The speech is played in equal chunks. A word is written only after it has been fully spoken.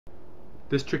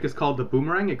This trick is called the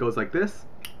boomerang. It goes like this.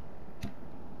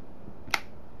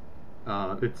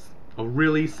 It's a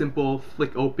really simple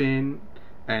flick open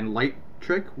and light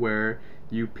trick where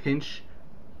you pinch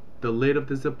the lid of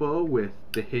the Zippo with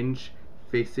the hinge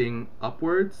facing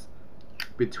upwards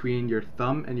between your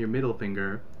thumb and your middle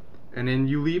finger, and then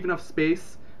you leave enough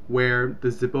space where the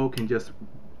Zippo can just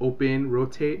open,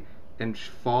 rotate, and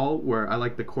fall, where I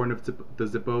like the corner of the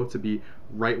Zippo to be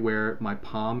right where my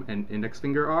palm and index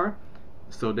finger are.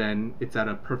 So then it's at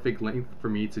a perfect length for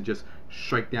me to just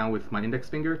strike down with my index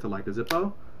finger to light the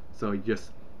Zippo. So you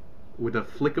just, with a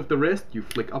flick of the wrist, you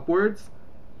flick upwards,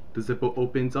 the Zippo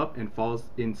opens up and falls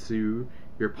into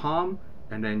your palm,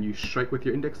 and then you strike with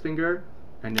your index finger,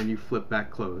 and then you flip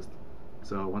back closed.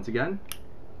 So once again,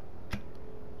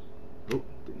 oh,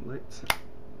 didn't light.